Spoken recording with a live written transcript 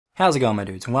How's it going, my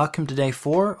dudes, and welcome to day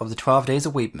 4 of the 12 days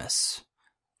of Weebmas.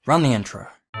 Run the intro.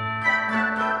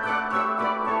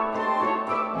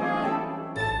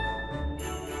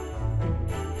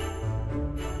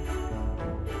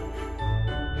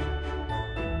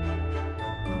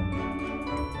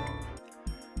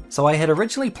 So I had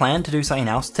originally planned to do something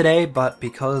else today, but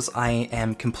because I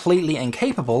am completely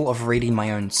incapable of reading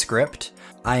my own script,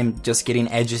 I'm just getting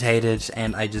agitated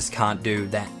and I just can't do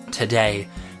that today.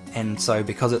 And so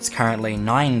because it's currently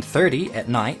 9:30 at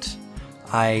night,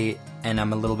 and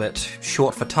I'm a little bit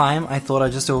short for time, I thought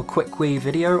I'd just do a quick wee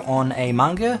video on a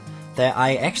manga that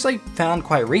I actually found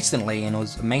quite recently and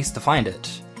was amazed to find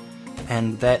it.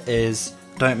 And that is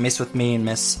Don't Mess With Me,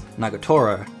 Miss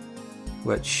Nagatoro.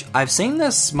 Which, I've seen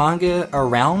this manga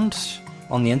around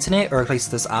on the internet, or at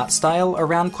least this art style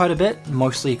around quite a bit,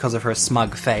 mostly because of her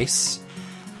smug face.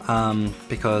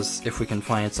 Because if we can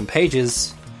find some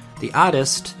pages, the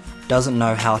artist doesn't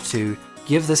know how to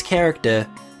give this character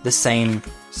the same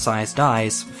sized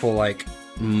eyes for like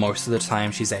most of the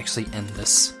time she's actually in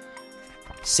this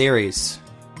series.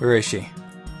 Where is she?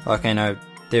 Okay, no,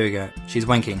 there we go. She's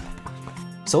winking.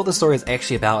 So what the story is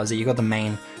actually about is that you got the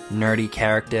main nerdy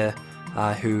character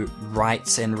who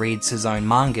writes and reads his own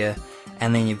manga,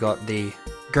 and then you've got the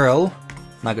girl,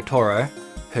 Nagatoro,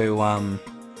 who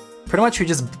who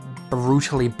just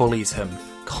brutally bullies him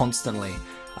constantly,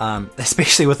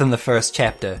 especially within the first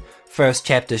chapter. First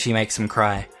chapter she makes him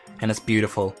cry, and it's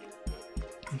beautiful.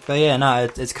 But yeah, no,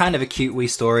 it's kind of a cute wee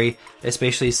story,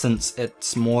 especially since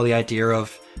it's more the idea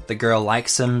of the girl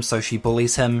likes him, so she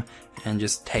bullies him, and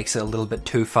just takes it a little bit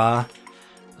too far.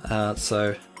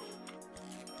 So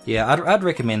yeah, I'd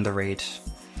recommend the read.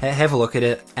 Have a look at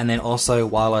it, and then also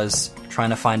while I was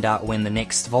trying to find out when the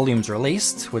next volume's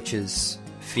released, which is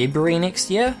February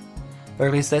next year, or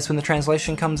at least that's when the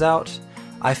translation comes out,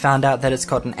 I found out that it's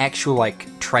got an actual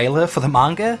trailer for the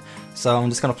manga, so I'm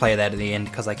just gonna play that at the end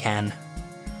because I can.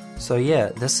 So yeah,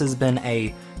 this has been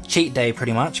a cheat day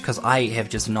pretty much, because I have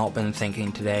just not been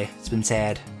thinking today. It's been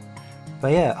sad.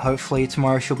 But yeah, hopefully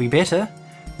tomorrow she'll be better,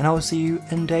 and I will see you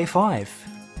in day 5.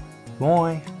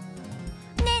 Bye.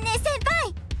 ねえねえ先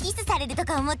輩、キスされると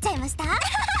か思っちゃいました？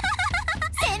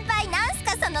先輩なんす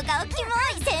かその顔キモ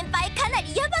い。先輩かな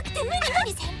りヤバくて無理無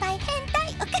理。先輩変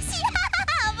態おかしい。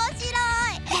面白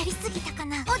い。やりすぎたか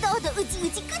な。おどおどうち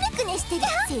くねくねしてる。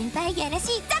先輩やら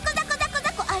しい。ザコザコザコ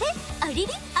ザコ。あれあれれあれれれ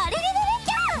れキ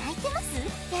ャー。泣いてます？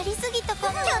やりすぎた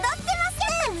かな。よだってます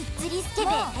ね。むっつりスケベ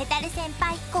ヘタレ先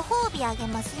輩ご褒美あげ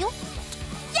ますよ。